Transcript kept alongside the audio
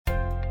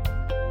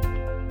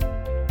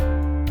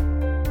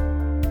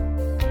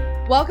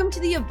Welcome to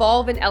the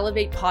Evolve and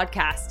Elevate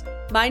podcast.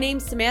 My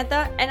name's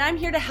Samantha, and I'm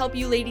here to help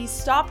you ladies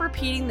stop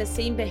repeating the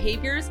same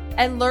behaviors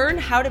and learn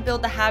how to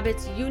build the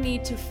habits you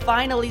need to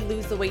finally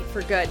lose the weight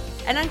for good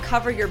and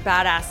uncover your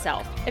badass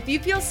self. If you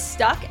feel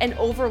stuck and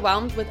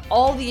overwhelmed with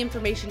all the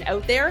information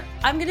out there,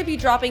 I'm going to be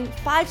dropping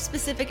 5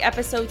 specific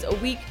episodes a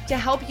week to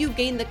help you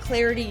gain the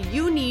clarity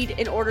you need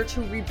in order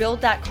to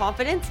rebuild that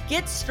confidence,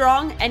 get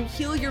strong, and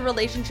heal your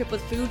relationship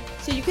with food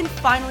so you can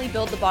finally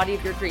build the body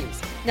of your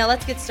dreams. Now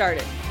let's get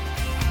started.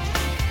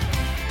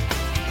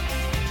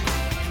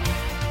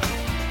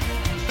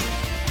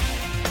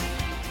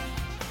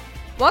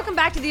 Welcome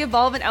back to the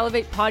Evolve and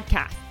Elevate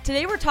podcast.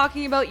 Today we're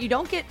talking about you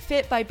don't get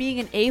fit by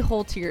being an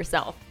a-hole to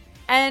yourself.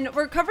 And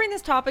we're covering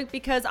this topic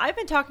because I've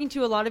been talking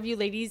to a lot of you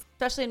ladies,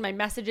 especially in my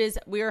messages.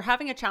 We are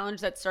having a challenge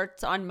that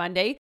starts on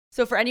Monday.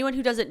 So for anyone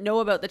who doesn't know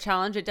about the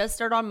challenge, it does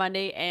start on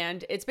Monday.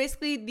 And it's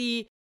basically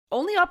the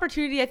only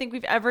opportunity I think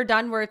we've ever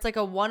done where it's like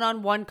a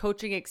one-on-one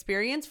coaching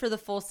experience for the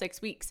full 6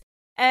 weeks.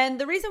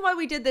 And the reason why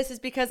we did this is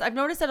because I've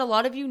noticed that a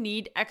lot of you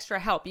need extra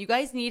help. You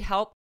guys need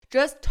help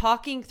just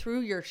talking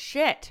through your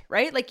shit,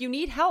 right? Like you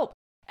need help.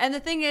 And the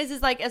thing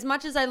is like, as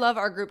much as I love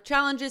our group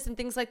challenges and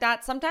things like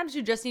that, sometimes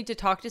you just need to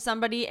talk to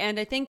somebody. And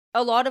I think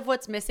a lot of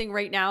what's missing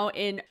right now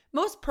in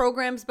most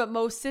programs, but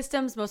most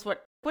systems,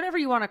 whatever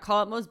you want to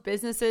call it, most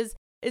businesses,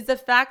 is the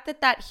fact that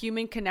that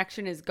human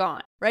connection is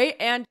gone, right?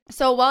 And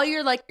so while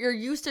you're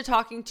used to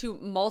talking to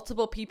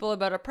multiple people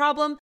about a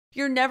problem,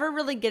 you're never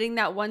really getting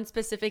that one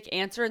specific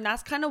answer. And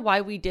that's kind of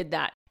why we did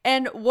that.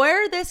 And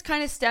where this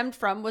kind of stemmed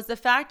from was the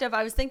fact of,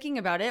 I was thinking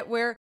about it,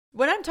 where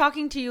when I'm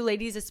talking to you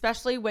ladies,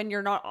 especially when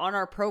you're not on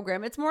our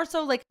program, it's more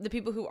so like the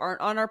people who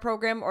aren't on our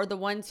program or the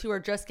ones who are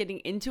just getting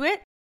into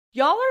it.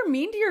 Y'all are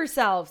mean to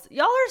yourselves.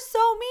 Y'all are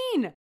so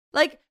mean.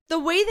 Like the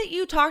way that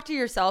you talk to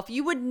yourself,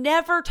 you would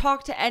never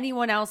talk to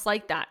anyone else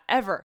like that,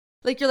 ever.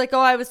 Like you're like, oh,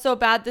 I was so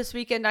bad this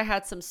weekend. I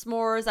had some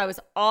s'mores. I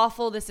was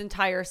awful this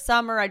entire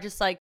summer. I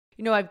just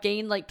I've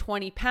gained like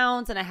 20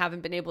 pounds and I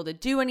haven't been able to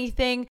do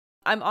anything.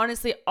 I'm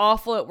honestly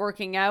awful at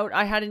working out.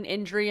 I had an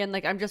injury and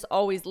I'm just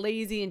always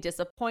lazy and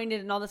disappointed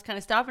and all this kind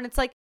of stuff. And it's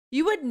like,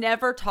 you would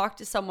never talk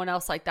to someone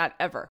else like that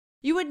ever.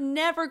 You would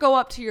never go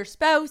up to your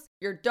spouse,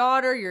 your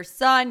daughter, your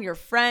son, your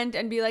friend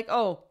and be like,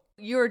 oh,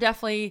 you're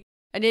definitely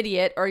an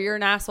idiot or you're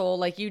an asshole.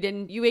 Like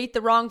you ate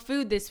the wrong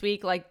food this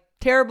week. Like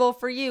terrible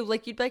for you.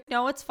 Like you'd be like,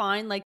 no, it's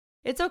fine. Like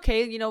it's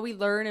okay. We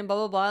learn and blah,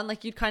 blah, blah. And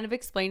like you'd kind of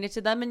explain it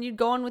to them and you'd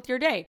go on with your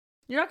day.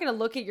 You're not going to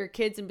look at your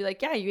kids and be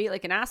like, yeah, you ate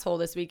like an asshole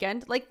this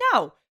weekend. Like,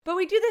 no. But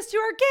we do this to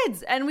our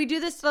kids and we do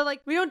this to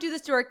we don't do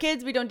this to our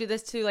kids. We don't do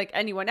this to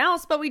anyone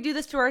else, but we do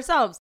this to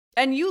ourselves.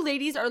 And you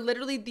ladies are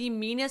literally the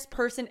meanest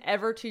person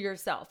ever to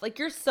yourself. Like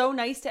you're so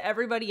nice to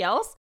everybody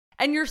else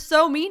and you're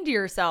so mean to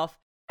yourself.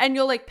 And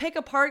you'll pick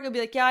apart. You'll be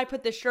like, yeah, I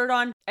put this shirt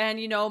on and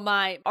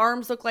my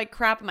arms look like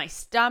crap. My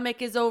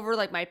stomach is over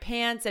my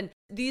pants and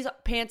these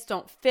pants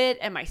don't fit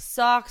and my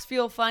socks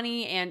feel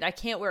funny and I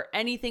can't wear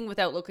anything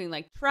without looking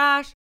like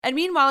trash. And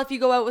meanwhile, if you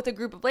go out with a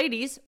group of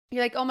ladies,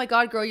 you're like, oh my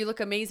God, girl, you look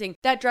amazing.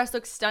 That dress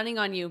looks stunning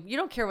on you. You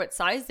don't care what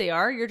size they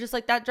are. You're just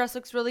like, that dress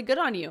looks really good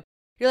on you.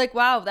 You're like,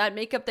 wow, that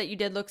makeup that you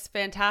did looks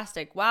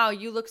fantastic. Wow,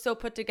 you look so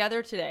put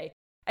together today.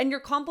 And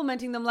you're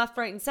complimenting them left,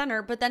 right, and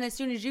center. But then as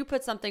soon as you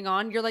put something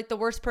on, you're like the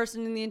worst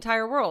person in the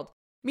entire world.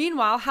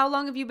 Meanwhile, how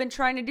long have you been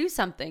trying to do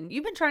something?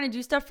 You've been trying to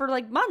do stuff for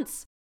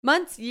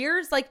months,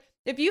 years.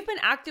 If you've been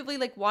actively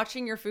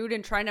watching your food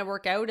and trying to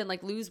work out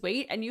and lose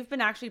weight and you've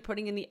been actually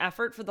putting in the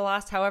effort for the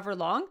last however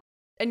long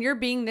and you're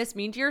being this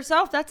mean to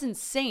yourself, that's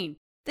insane.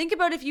 Think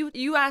about if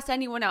you asked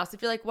anyone else,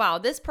 if you're like, wow,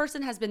 this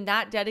person has been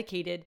that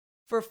dedicated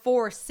for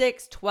 4,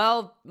 6,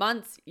 12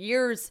 months,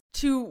 years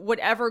to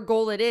whatever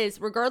goal it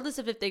is, regardless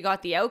of if they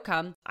got the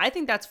outcome, I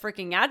think that's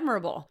freaking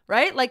admirable,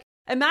 right?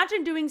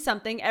 Imagine doing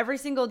something every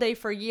single day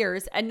for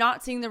years and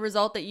not seeing the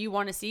result that you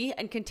want to see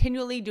and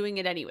continually doing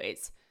it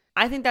anyways.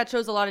 I think that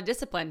shows a lot of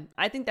discipline.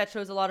 I think that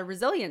shows a lot of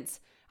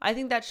resilience. I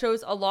think that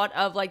shows a lot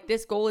of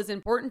this goal is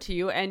important to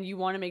you and you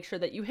want to make sure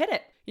that you hit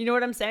it. You know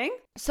what I'm saying?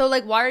 So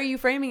why are you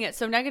framing it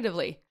so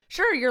negatively?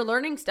 Sure, you're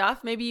learning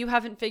stuff. Maybe you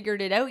haven't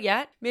figured it out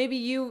yet. Maybe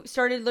you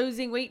started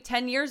losing weight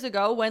 10 years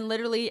ago when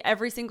literally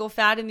every single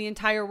fad in the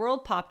entire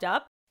world popped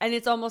up and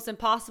it's almost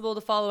impossible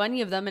to follow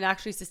any of them and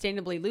actually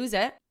sustainably lose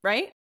it,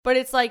 right? But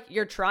it's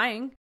you're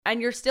trying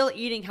and you're still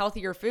eating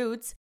healthier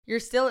foods. You're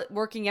still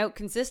working out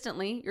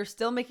consistently. You're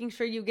still making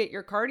sure you get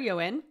your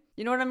cardio in.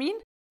 You know what I mean?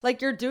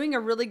 You're doing a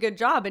really good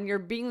job and you're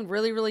being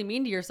really, really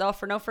mean to yourself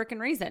for no freaking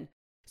reason.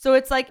 So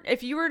it's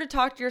if you were to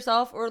talk to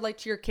yourself or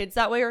to your kids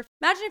that way, or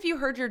imagine if you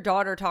heard your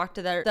daughter talk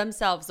to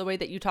themselves the way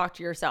that you talk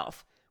to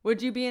yourself.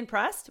 Would you be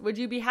impressed? Would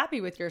you be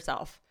happy with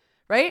yourself?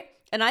 Right?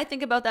 And I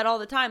think about that all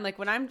the time.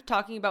 When I'm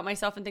talking about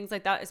myself and things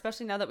like that,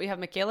 especially now that we have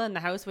Michaela in the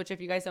house, which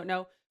if you guys don't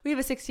know, we have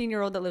a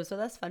 16-year-old that lives with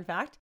us. Fun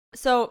fact.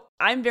 So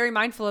I'm very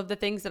mindful of the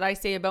things that I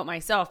say about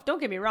myself.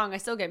 Don't get me wrong. I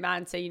still get mad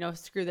and say,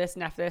 screw this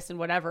and F this and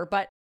whatever.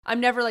 But I'm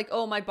never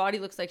oh, my body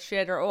looks like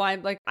shit, or, oh, I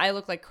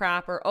look like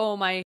crap, or, oh,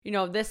 my,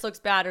 this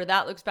looks bad or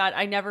that looks bad.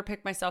 I never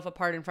pick myself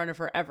apart in front of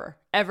her ever,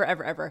 ever,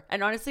 ever, ever.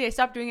 And honestly, I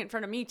stopped doing it in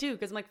front of me too.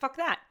 Cause I'm fuck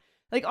that.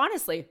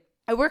 Honestly,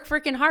 I work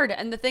freaking hard.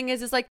 And the thing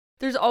is like,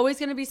 there's always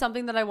going to be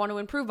something that I want to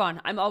improve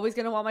on. I'm always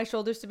going to want my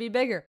shoulders to be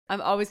bigger.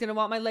 I'm always going to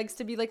want my legs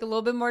to be like a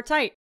little bit more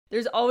tight.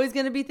 There's always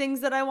going to be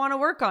things that I want to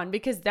work on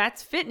because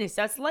that's fitness.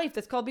 That's life.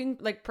 That's called being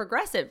like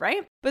progressive,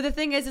 right? But the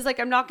thing is like,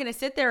 I'm not going to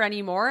sit there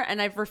anymore.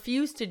 And I've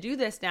refused to do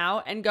this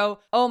now and go,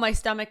 oh, my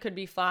stomach could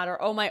be flat,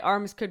 or oh, my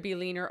arms could be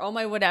leaner, oh,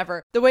 my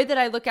whatever. The way that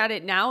I look at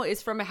it now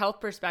is from a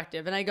health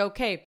perspective. And I go,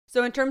 okay,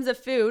 so in terms of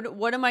food,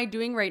 what am I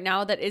doing right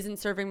now that isn't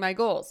serving my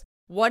goals?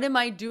 What am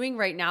I doing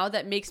right now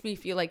that makes me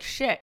feel like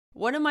shit?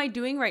 What am I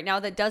doing right now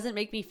that doesn't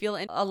make me feel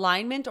in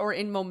alignment or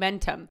in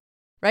momentum,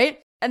 right?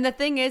 And the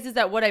thing is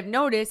that what I've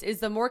noticed is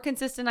the more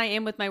consistent I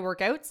am with my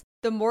workouts,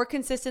 the more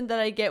consistent that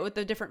I get with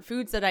the different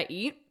foods that I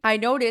eat. I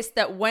notice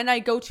that when I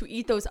go to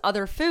eat those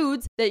other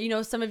foods that,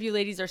 some of you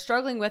ladies are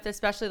struggling with,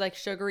 especially like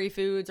sugary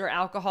foods or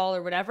alcohol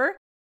or whatever,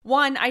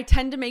 one, I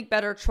tend to make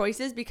better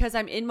choices because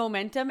I'm in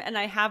momentum and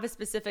I have a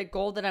specific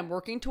goal that I'm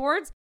working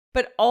towards.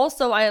 But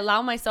also I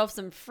allow myself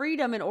some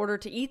freedom in order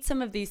to eat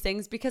some of these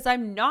things because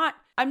I'm not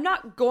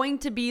going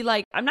to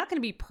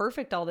be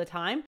perfect all the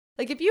time.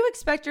 Like if you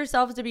expect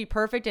yourself to be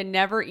perfect and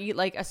never eat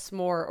like a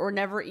s'more or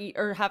never eat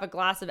or have a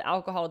glass of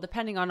alcohol,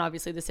 depending on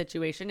obviously the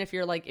situation, if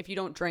you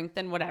don't drink,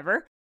 then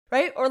whatever,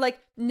 right? Or like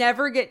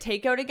never get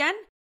takeout again,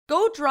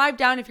 go drive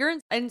down. If you're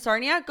in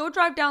Sarnia, go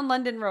drive down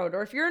London Road.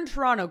 Or if you're in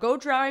Toronto, go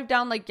drive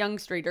down like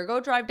Yonge Street or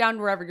go drive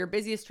down wherever your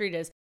busiest street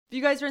is. If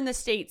you guys are in the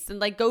States, then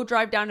like go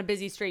drive down a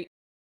busy street.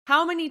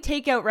 How many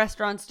takeout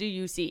restaurants do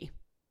you see,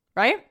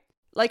 right?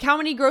 Like how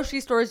many grocery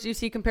stores do you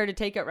see compared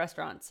to takeout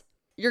restaurants?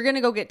 You're going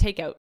to go get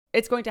takeout.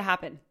 It's going to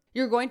happen.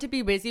 You're going to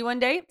be busy one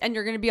day and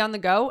you're going to be on the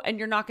go and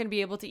you're not going to be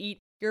able to eat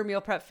your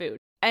meal prep food.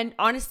 And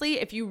honestly,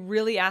 if you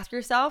really ask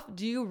yourself,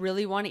 do you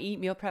really want to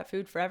eat meal prep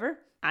food forever?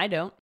 I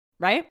don't,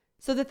 right?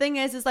 So the thing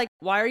is like,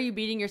 why are you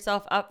beating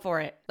yourself up for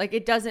it? Like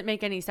it doesn't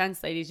make any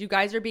sense, ladies. You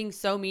guys are being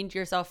so mean to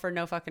yourself for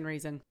no fucking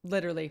reason.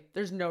 Literally,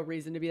 there's no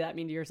reason to be that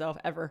mean to yourself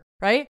ever,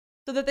 right?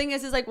 So the thing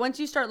is like once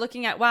you start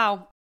looking at,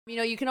 wow,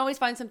 you can always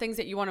find some things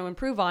that you want to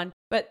improve on,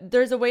 but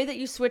there's a way that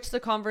you switch the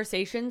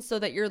conversation so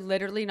that you're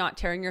literally not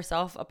tearing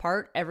yourself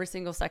apart every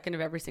single second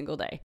of every single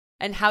day.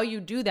 And how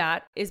you do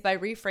that is by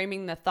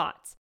reframing the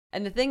thoughts.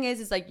 And the thing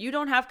is like you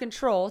don't have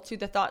control to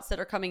the thoughts that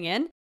are coming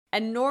in.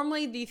 And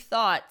normally the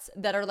thoughts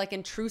that are like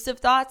intrusive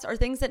thoughts are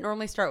things that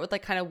normally start with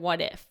like kind of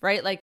what if,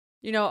 right? Like,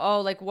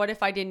 oh, like what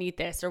if I didn't eat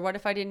this, or what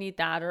if I didn't eat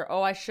that, or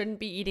oh, I shouldn't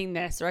be eating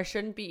this, or I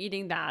shouldn't be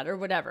eating that, or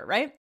whatever,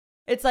 right?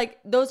 It's like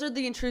those are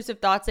the intrusive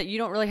thoughts that you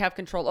don't really have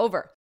control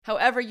over.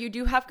 However, you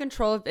do have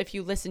control if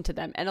you listen to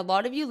them. And a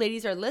lot of you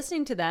ladies are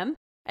listening to them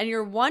and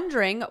you're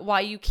wondering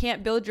why you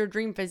can't build your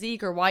dream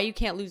physique or why you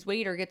can't lose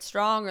weight or get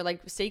strong or like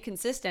stay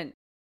consistent.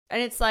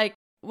 And it's like,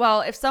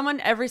 well, if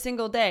someone every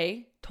single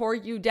day tore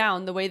you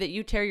down the way that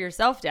you tear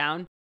yourself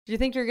down, do you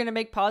think you're going to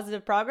make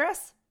positive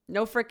progress?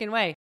 No freaking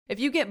way. If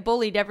you get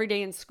bullied every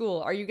day in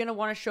school, are you going to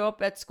want to show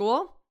up at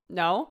school?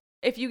 No.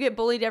 If you get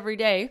bullied every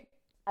day,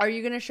 are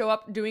you going to show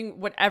up doing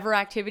whatever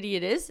activity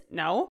it is?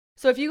 No.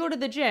 So if you go to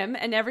the gym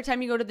and every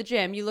time you go to the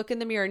gym, you look in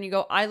the mirror and you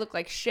go, I look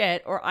like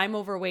shit, or I'm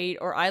overweight,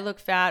 or I look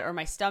fat, or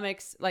my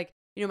stomach's like,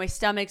 my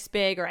stomach's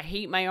big, or I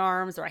hate my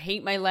arms, or I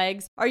hate my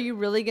legs. Are you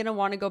really going to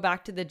want to go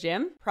back to the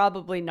gym?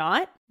 Probably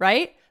not,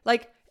 right?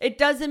 Like it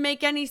doesn't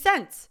make any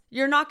sense.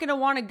 You're not going to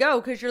want to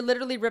go because you're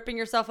literally ripping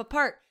yourself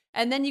apart.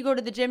 And then you go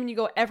to the gym and you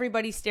go,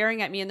 everybody's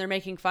staring at me and they're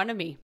making fun of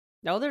me.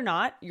 No, they're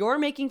not. You're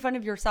making fun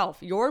of yourself.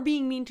 You're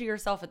being mean to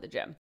yourself at the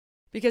gym.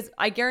 Because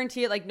I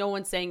guarantee it, like no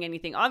one's saying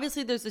anything.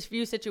 Obviously, there's this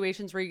few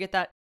situations where you get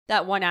that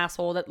one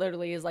asshole that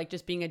literally is like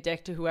just being a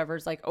dick to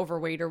whoever's like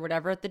overweight or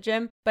whatever at the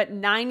gym. But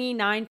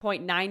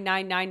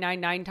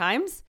 99.99999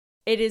 times,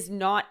 it is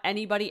not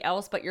anybody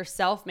else but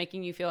yourself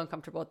making you feel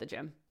uncomfortable at the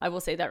gym. I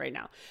will say that right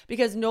now.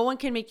 Because no one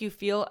can make you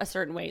feel a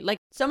certain way. Like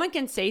someone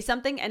can say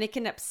something and it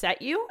can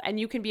upset you and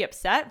you can be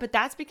upset, but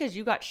that's because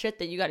you got shit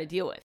that you got to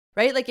deal with,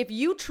 right? Like if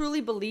you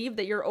truly believe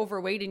that you're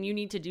overweight and you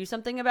need to do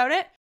something about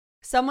it,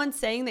 someone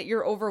saying that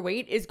you're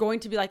overweight is going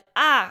to be like,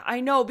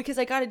 I know because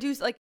I got to do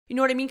like, you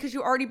know what I mean? Because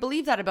you already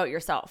believe that about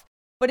yourself.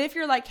 But if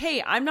you're like,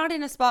 hey, I'm not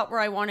in a spot where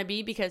I want to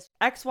be because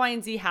X, Y,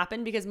 and Z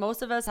happened, because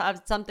most of us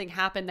have something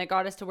happen that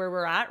got us to where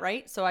we're at,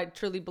 right? So I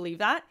truly believe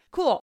that.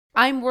 Cool.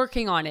 I'm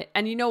working on it.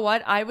 And you know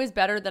what? I was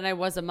better than I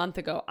was a month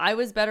ago. I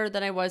was better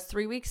than I was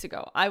 3 weeks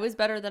ago. I was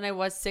better than I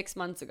was 6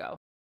 months ago.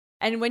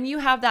 And when you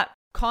have that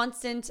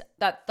constant,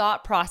 that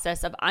thought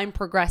process of I'm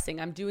progressing,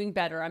 I'm doing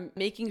better, I'm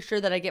making sure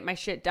that I get my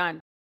shit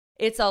done,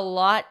 it's a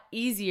lot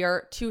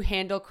easier to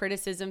handle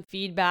criticism,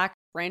 feedback,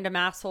 random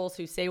assholes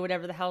who say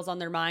whatever the hell's on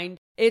their mind.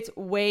 It's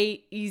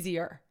way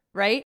easier,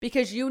 right?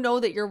 Because you know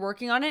that you're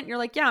working on it and you're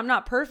like, yeah, I'm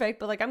not perfect,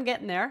 but like I'm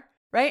getting there,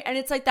 right? And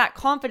it's like that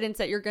confidence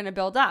that you're going to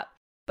build up.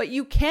 But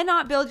you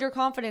cannot build your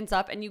confidence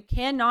up and you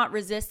cannot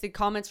resist the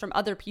comments from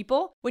other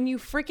people when you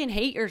freaking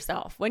hate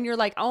yourself. When you're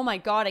like, oh my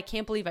God, I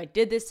can't believe I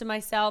did this to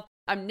myself.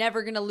 I'm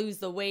never going to lose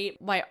the weight.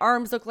 My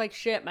arms look like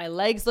shit. My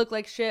legs look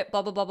like shit,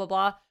 blah, blah, blah, blah,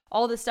 blah.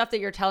 All the stuff that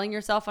you're telling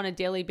yourself on a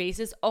daily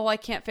basis. Oh, I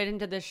can't fit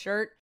into this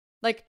shirt.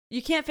 Like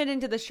you can't fit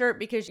into the shirt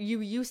because you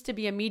used to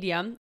be a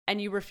medium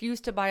and you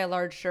refuse to buy a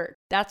large shirt.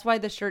 That's why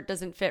the shirt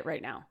doesn't fit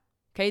right now.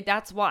 Okay,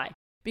 that's why.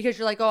 Because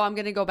you're like, oh, I'm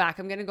going to go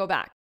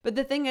back. But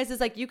the thing is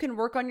like you can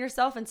work on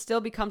yourself and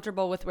still be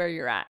comfortable with where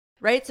you're at,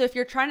 right? So if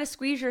you're trying to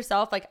squeeze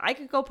yourself, like I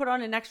could go put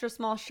on an extra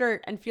small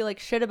shirt and feel like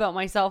shit about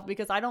myself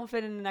because I don't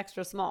fit in an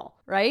extra small,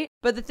 right?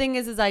 But the thing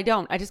is I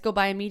don't. I just go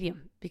buy a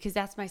medium because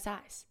that's my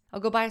size. I'll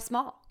go buy a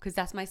small because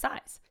that's my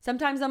size.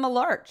 Sometimes I'm a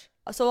large,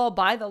 so I'll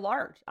buy the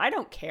large. I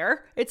don't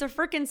care. It's a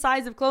freaking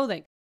size of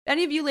clothing.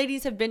 Any of you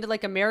ladies have been to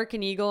like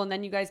American Eagle and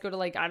then you guys go to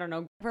like, I don't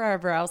know,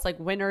 wherever else, like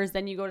Winners,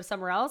 then you go to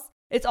somewhere else.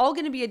 It's all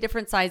going to be a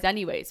different size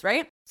anyways,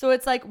 right? So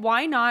it's like,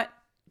 why not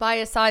buy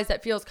a size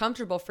that feels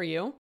comfortable for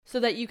you so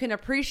that you can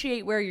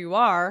appreciate where you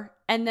are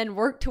and then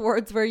work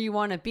towards where you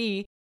want to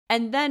be.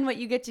 And then what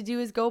you get to do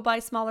is go buy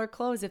smaller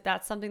clothes if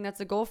that's something that's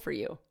a goal for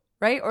you,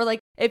 right? Or like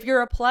if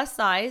you're a plus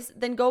size,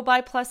 then go buy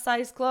plus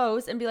size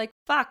clothes and be like,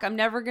 fuck, I'm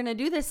never going to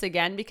do this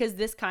again because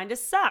this kind of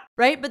sucks,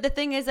 right? But the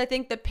thing is, I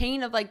think the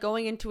pain of like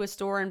going into a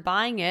store and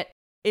buying it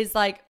is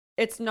like,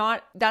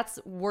 that's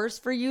worse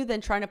for you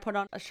than trying to put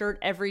on a shirt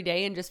every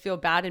day and just feel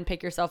bad and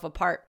pick yourself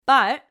apart.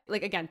 But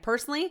like, again,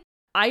 personally,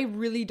 I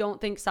really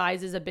don't think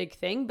size is a big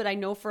thing, but I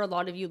know for a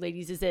lot of you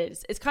ladies it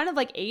is. It's kind of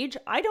like age.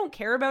 I don't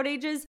care about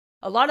ages.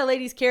 A lot of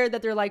ladies care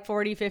that they're like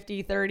 40,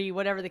 50, 30,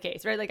 whatever the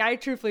case, right? Like I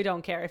truthfully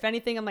don't care. If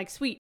anything, I'm like,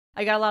 sweet,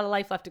 I got a lot of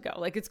life left to go.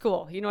 Like it's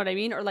cool. You know what I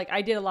mean? Or like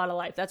I did a lot of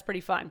life. That's pretty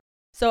fun.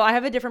 So I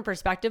have a different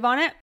perspective on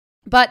it.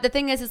 But the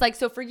thing is like,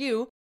 so for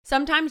you,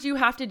 sometimes you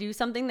have to do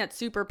something that's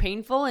super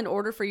painful in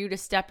order for you to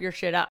step your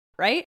shit up,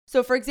 right?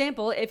 So for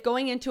example, if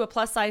going into a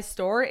plus size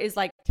store is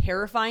like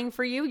terrifying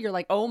for you, you're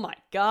like, oh my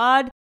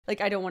God, like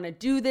I don't want to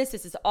do this.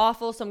 This is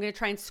awful. So I'm going to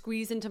try and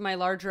squeeze into my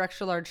large or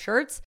extra large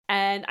shirts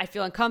and I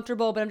feel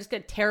uncomfortable, but I'm just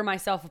going to tear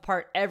myself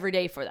apart every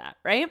day for that,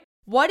 right?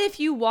 What if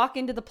you walk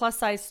into the plus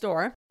size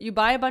store, you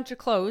buy a bunch of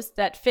clothes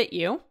that fit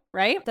you,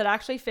 right? That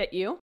actually fit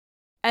you.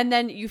 And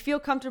then you feel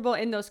comfortable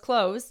in those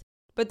clothes,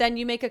 but then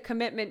you make a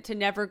commitment to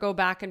never go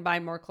back and buy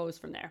more clothes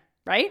from there,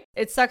 right?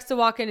 It sucks to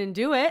walk in and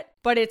do it,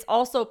 but it's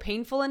also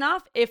painful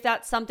enough if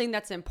that's something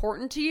that's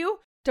important to you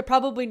to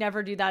probably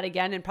never do that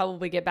again and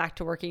probably get back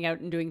to working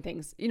out and doing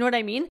things. You know what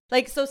I mean?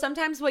 Like, so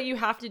sometimes what you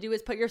have to do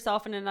is put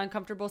yourself in an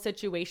uncomfortable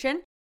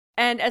situation.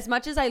 And as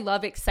much as I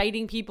love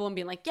exciting people and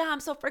being like, yeah, I'm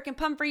so freaking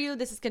pumped for you,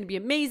 this is going to be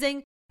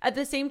amazing. At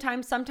the same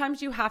time,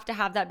 sometimes you have to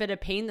have that bit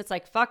of pain that's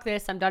like, fuck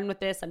this, I'm done with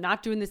this, I'm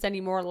not doing this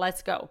anymore,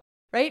 let's go.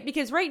 Right?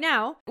 Because right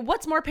now,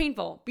 what's more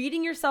painful?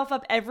 Beating yourself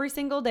up every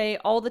single day,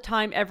 all the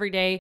time, every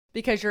day,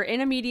 because you're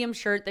in a medium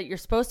shirt that you're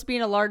supposed to be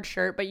in a large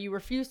shirt, but you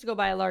refuse to go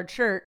buy a large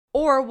shirt,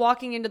 or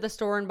walking into the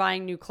store and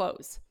buying new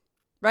clothes,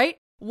 right?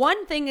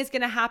 One thing is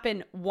going to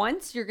happen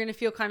once. You're going to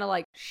feel kind of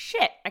like,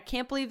 shit, I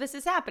can't believe this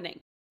is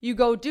happening. You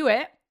go do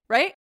it,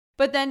 right?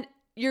 But then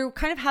you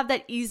kind of have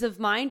that ease of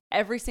mind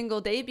every single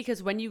day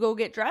because when you go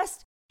get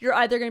dressed, you're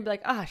either going to be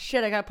like, ah,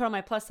 shit, I got to put on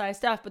my plus size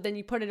stuff. But then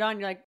you put it on,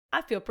 you're like,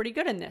 I feel pretty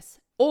good in this.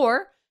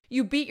 Or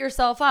you beat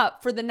yourself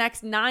up for the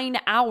next 9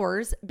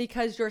 hours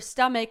because your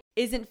stomach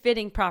isn't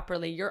fitting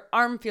properly. Your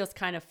arm feels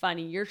kind of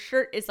funny. Your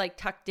shirt is like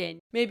tucked in.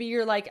 Maybe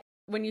you're like,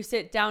 when you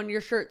sit down,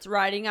 your shirt's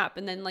riding up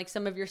and then like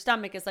some of your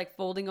stomach is like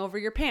folding over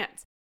your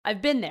pants.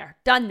 I've been there,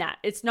 done that.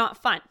 It's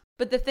not fun.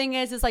 But the thing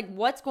is like,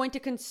 what's going to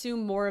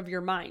consume more of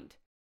your mind,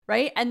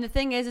 right? And the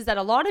thing is that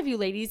a lot of you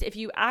ladies, if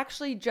you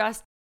actually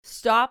just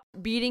stop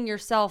beating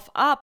yourself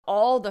up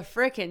all the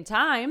freaking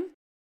time,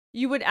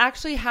 you would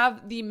actually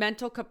have the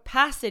mental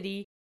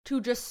capacity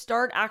to just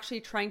start actually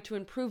trying to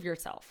improve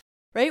yourself,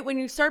 right? When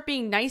you start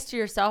being nice to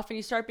yourself and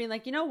you start being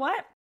like, you know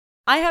what?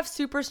 I have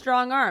super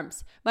strong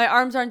arms. My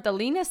arms aren't the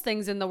leanest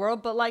things in the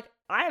world, but like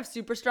I have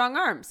super strong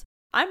arms.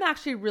 I'm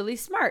actually really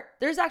smart.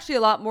 There's actually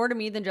a lot more to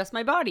me than just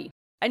my body.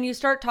 And you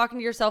start talking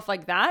to yourself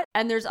like that,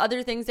 and there's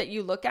other things that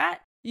you look at,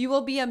 you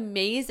will be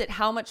amazed at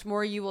how much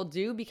more you will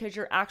do because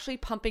you're actually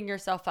pumping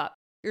yourself up.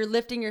 You're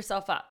lifting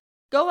yourself up.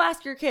 Go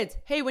ask your kids,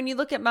 hey, when you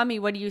look at mommy,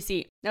 what do you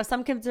see? Now,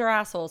 some kids are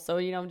assholes, so,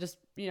 just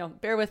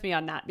bear with me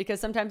on that because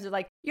sometimes they're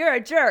like, you're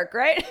a jerk,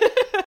 right?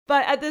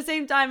 But at the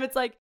same time, it's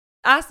like,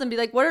 ask them, be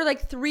like, what are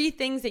like 3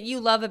 things that you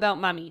love about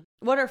mommy?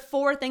 What are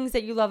 4 things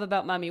that you love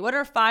about mommy? What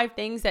are 5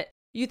 things that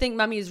you think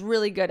mommy is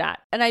really good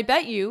at? And I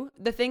bet you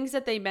the things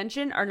that they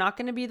mention are not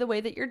going to be the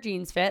way that your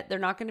jeans fit. They're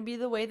not going to be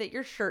the way that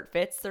your shirt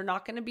fits. They're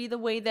not going to be the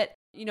way that,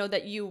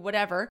 that you,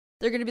 whatever.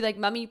 They're going to be like,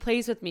 mommy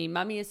plays with me.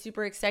 Mommy is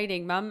super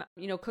exciting. Mom,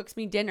 cooks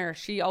me dinner.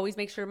 She always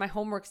makes sure my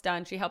homework's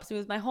done. She helps me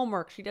with my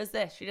homework. She does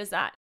this. She does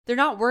that. They're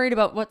not worried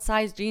about what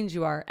size jeans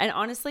you are. And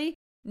honestly,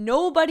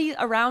 nobody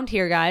around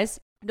here, guys,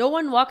 no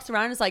one walks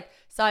around and is like,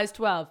 size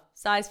 12,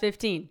 size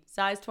 15,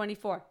 size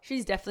 24.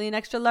 She's definitely an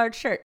extra large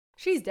shirt.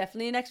 She's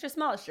definitely an extra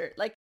small shirt.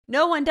 Like,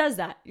 no one does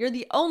that. You're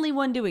the only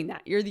one doing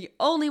that. You're the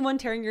only one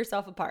tearing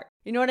yourself apart.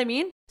 You know what I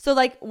mean? So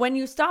like when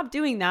you stop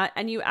doing that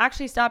and you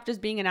actually stop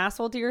just being an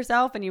asshole to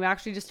yourself and you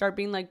actually just start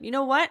being like, you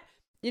know what?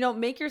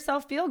 Make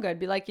yourself feel good.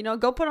 Be like,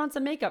 go put on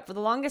some makeup. For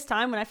the longest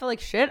time when I felt like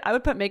shit, I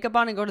would put makeup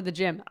on and go to the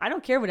gym. I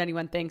don't care what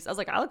anyone thinks. I was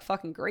like, I look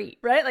fucking great,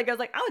 right? Like I was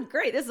like, I look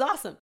great. This is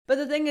awesome. But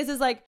the thing is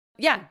like,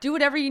 yeah, do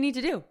whatever you need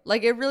to do.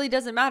 Like, it really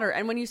doesn't matter.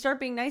 And when you start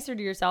being nicer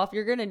to yourself,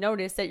 you're going to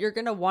notice that you're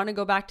going to want to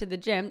go back to the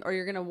gym, or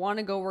you're going to want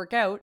to go work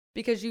out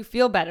because you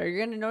feel better.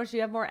 You're going to notice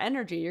you have more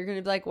energy. You're going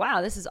to be like,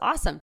 wow, this is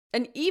awesome.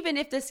 And even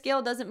if the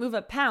scale doesn't move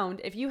a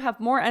pound, if you have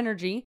more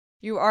energy,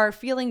 you are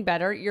feeling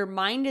better, your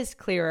mind is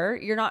clearer,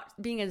 you're not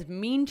being as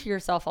mean to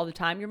yourself all the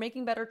time, you're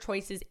making better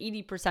choices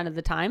 80% of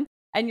the time,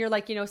 and you're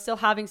like, still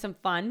having some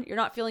fun, you're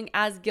not feeling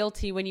as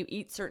guilty when you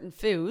eat certain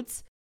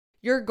foods,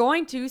 you're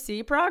going to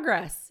see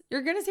progress.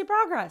 You're going to see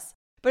progress.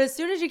 But as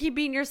soon as you keep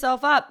beating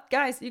yourself up,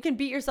 guys, you can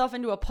beat yourself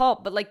into a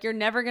pulp, but like, you're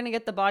never going to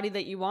get the body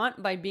that you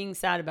want by being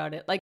sad about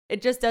it. Like,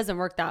 it just doesn't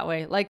work that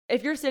way. Like,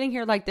 if you're sitting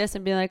here like this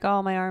and being like,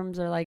 oh, my arms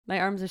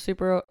are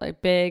super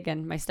like big,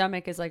 and my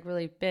stomach is like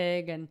really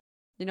big, and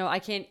I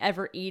can't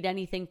ever eat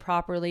anything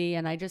properly,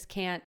 and I just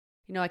can't,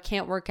 I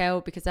can't work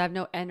out because I have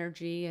no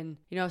energy, and,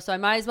 so I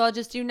might as well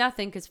just do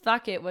nothing because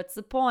fuck it, what's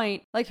the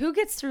point? Like, who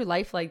gets through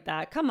life like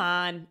that? Come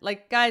on.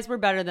 Like, guys, we're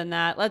better than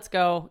that. Let's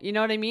go. You know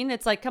what I mean?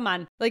 It's like, come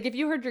on. Like, if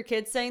you heard your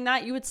kids saying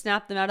that, you would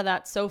snap them out of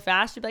that so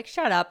fast. You'd be like,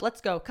 shut up.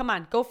 Let's go. Come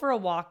on. Go for a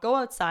walk. Go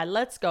outside.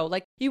 Let's go.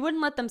 Like, you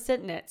wouldn't let them sit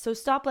in it. So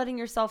stop letting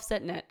yourself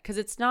sit in it because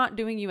it's not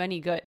doing you any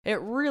good. It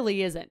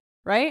really isn't.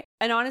 Right?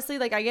 And honestly,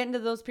 like, I get into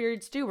those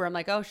periods too where I'm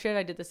like, oh shit,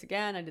 I did this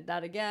again. I did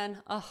that again.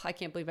 Oh, I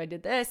can't believe I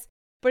did this.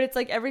 But it's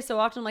like every so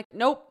often I'm like,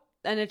 nope.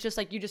 And it's just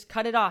like, you just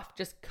cut it off.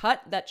 Just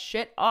cut that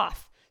shit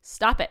off.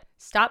 Stop it.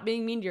 Stop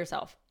being mean to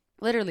yourself.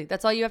 Literally,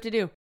 that's all you have to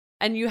do.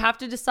 And you have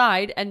to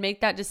decide and make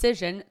that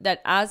decision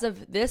that as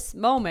of this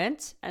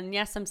moment, and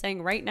yes, I'm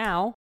saying right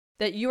now,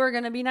 that you are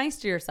going to be nice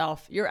to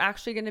yourself. You're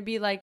actually going to be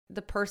like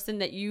the person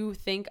that you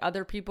think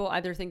other people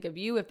either think of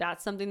you, if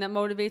that's something that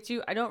motivates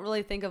you. I don't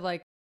really think of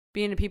like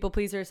being a people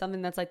pleaser or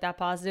something that's like that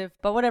positive,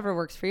 but whatever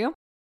works for you,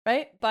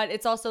 right? But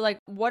it's also like,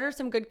 what are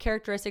some good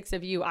characteristics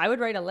of you? I would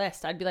write a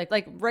list. I'd be like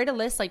write a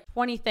list, like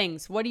 20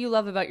 things. What do you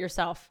love about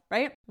yourself,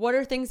 right? What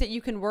are things that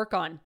you can work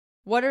on?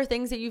 What are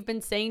things that you've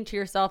been saying to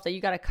yourself that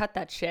you got to cut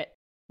that shit?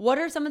 What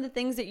are some of the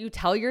things that you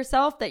tell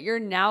yourself that you're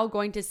now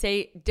going to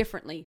say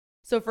differently?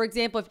 So for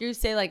example, if you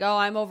say like, oh,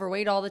 I'm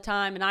overweight all the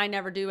time and I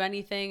never do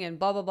anything and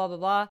blah, blah, blah, blah,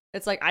 blah.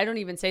 It's like, I don't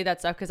even say that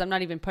stuff because I'm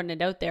not even putting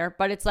it out there.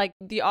 But it's like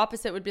the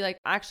opposite would be like,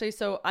 actually,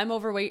 so I'm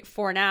overweight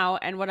for now.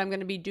 And what I'm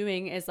going to be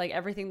doing is like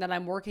everything that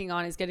I'm working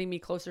on is getting me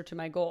closer to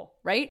my goal,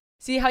 right?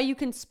 See how you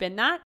can spin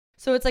that?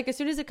 So it's like, as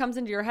soon as it comes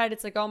into your head,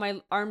 it's like, oh,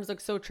 my arms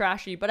look so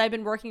trashy, but I've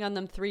been working on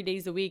them 3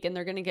 days a week and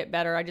they're going to get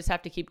better. I just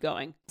have to keep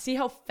going. See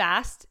how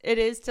fast it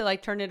is to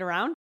like turn it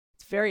around?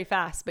 Very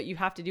fast, but you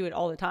have to do it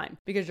all the time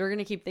because you're going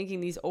to keep thinking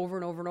these over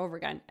and over and over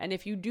again. And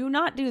if you do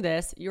not do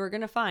this, you're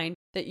going to find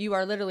that you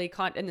are literally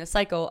caught in the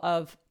cycle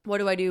of what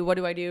do I do? What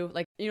do I do?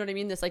 Like, you know what I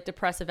mean? This like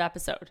depressive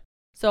episode.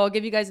 So I'll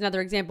give you guys another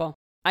example.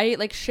 I ate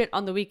like shit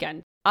on the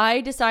weekend. I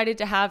decided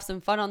to have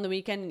some fun on the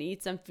weekend and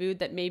eat some food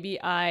that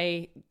maybe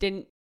I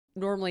didn't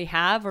normally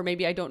have, or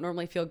maybe I don't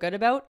normally feel good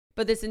about.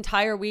 But this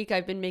entire week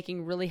I've been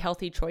making really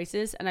healthy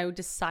choices and I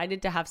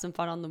decided to have some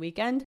fun on the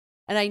weekend.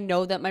 And I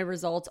know that my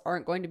results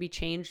aren't going to be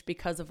changed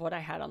because of what I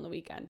had on the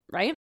weekend,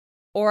 right?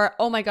 Or,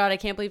 oh my God, I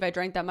can't believe I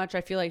drank that much.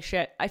 I feel like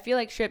shit. I feel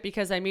like shit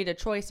because I made a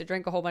choice to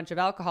drink a whole bunch of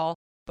alcohol.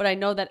 But I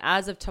know that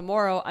as of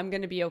tomorrow, I'm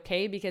going to be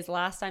okay because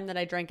last time that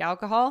I drank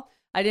alcohol,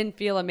 I didn't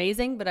feel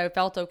amazing, but I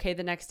felt okay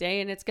the next day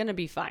and it's going to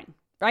be fine,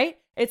 right?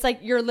 It's like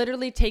you're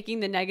literally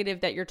taking the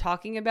negative that you're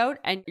talking about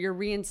and you're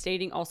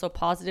reinstating also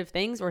positive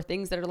things or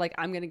things that are like,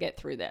 I'm going to get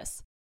through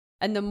this.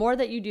 And the more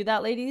that you do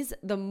that, ladies,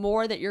 the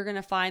more that you're going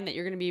to find that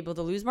you're going to be able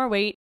to lose more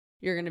weight.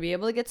 You're going to be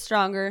able to get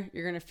stronger.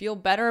 You're going to feel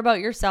better about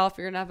yourself.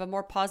 You're going to have a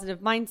more positive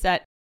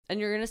mindset. And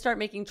you're going to start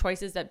making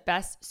choices that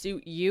best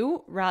suit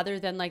you rather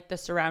than like the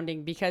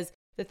surrounding. Because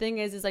the thing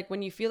is like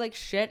when you feel like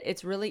shit,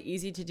 it's really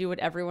easy to do what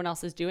everyone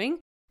else is doing.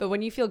 But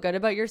when you feel good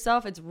about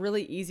yourself, it's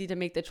really easy to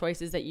make the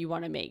choices that you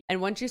want to make.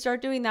 And once you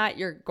start doing that,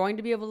 you're going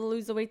to be able to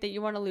lose the weight that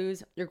you want to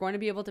lose. You're going to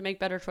be able to make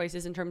better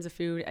choices in terms of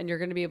food. And you're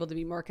going to be able to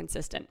be more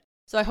consistent.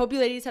 So I hope you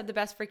ladies have the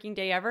best freaking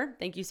day ever.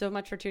 Thank you so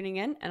much for tuning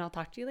in, and I'll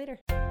talk to you later.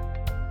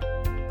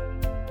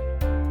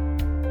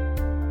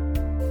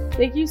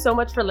 Thank you so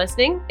much for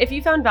listening. If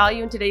you found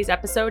value in today's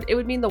episode, it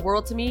would mean the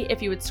world to me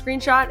if you would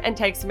screenshot and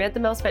tag Samantha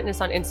Mills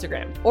Fitness on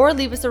Instagram, or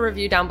leave us a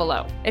review down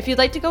below. If you'd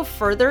like to go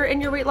further in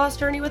your weight loss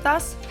journey with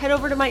us, head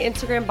over to my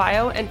Instagram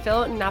bio and fill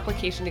out an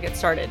application to get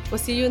started. We'll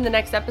see you in the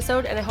next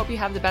episode, and I hope you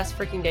have the best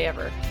freaking day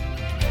ever.